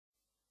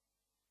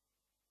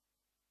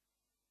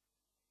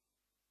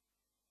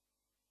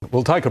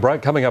We'll take a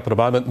break. Coming up in a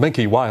moment,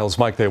 minke whales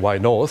make their way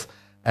north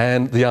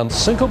and the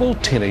unsinkable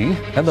tinny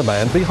and the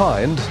man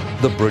behind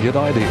the brilliant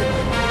idea.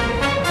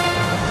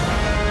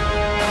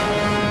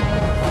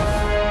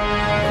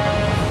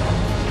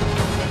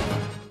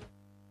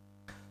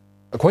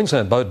 A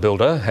Queensland boat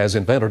builder has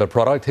invented a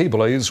product he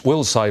believes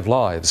will save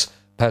lives.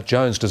 Pat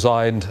Jones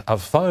designed a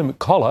foam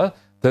collar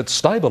that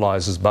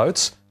stabilises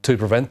boats to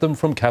prevent them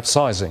from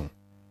capsizing.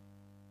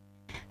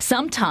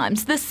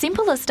 Sometimes the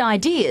simplest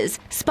ideas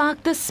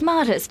spark the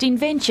smartest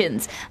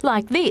inventions,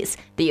 like this,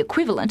 the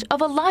equivalent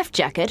of a life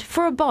jacket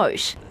for a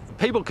boat.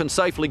 People can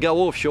safely go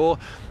offshore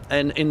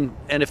and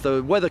if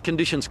the weather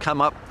conditions come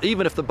up,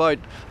 even if the boat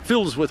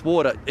fills with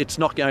water, it's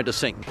not going to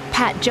sink.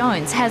 Pat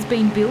Jones has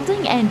been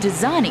building and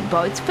designing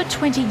boats for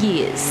 20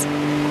 years.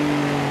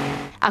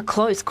 A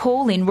close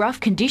call in rough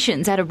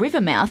conditions at a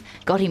river mouth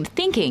got him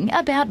thinking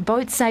about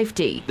boat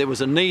safety. There was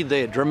a need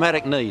there,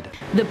 dramatic need.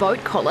 The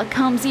boat collar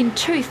comes in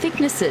two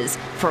thicknesses.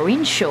 For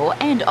inshore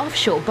and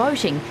offshore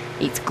boating,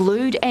 it's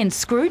glued and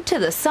screwed to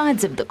the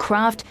sides of the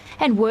craft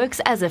and works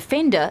as a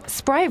fender,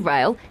 spray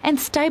rail and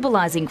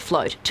stabilising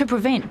float to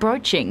prevent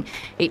broaching.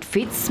 It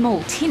fits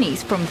small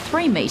tinnies from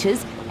 3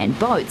 metres and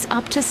boats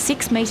up to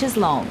 6 metres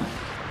long.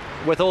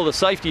 With all the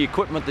safety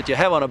equipment that you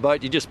have on a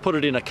boat, you just put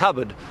it in a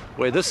cupboard,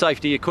 where this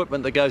safety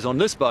equipment that goes on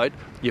this boat,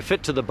 you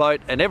fit to the boat,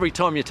 and every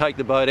time you take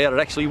the boat out, it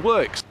actually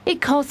works. It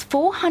costs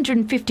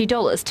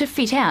 $450 to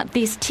fit out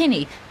this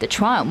tinny. The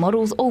trial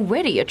model's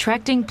already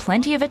attracting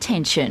plenty of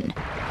attention.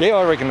 Yeah,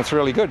 I reckon it's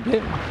really good.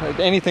 Yeah.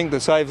 Anything that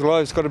saves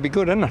lives got to be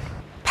good, isn't it?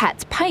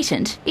 Pat's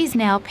patent is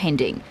now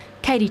pending.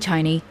 Katie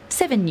Toney,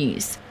 7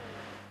 News.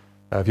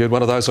 If you had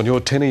one of those on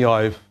your tinny,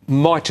 I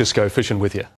might just go fishing with you.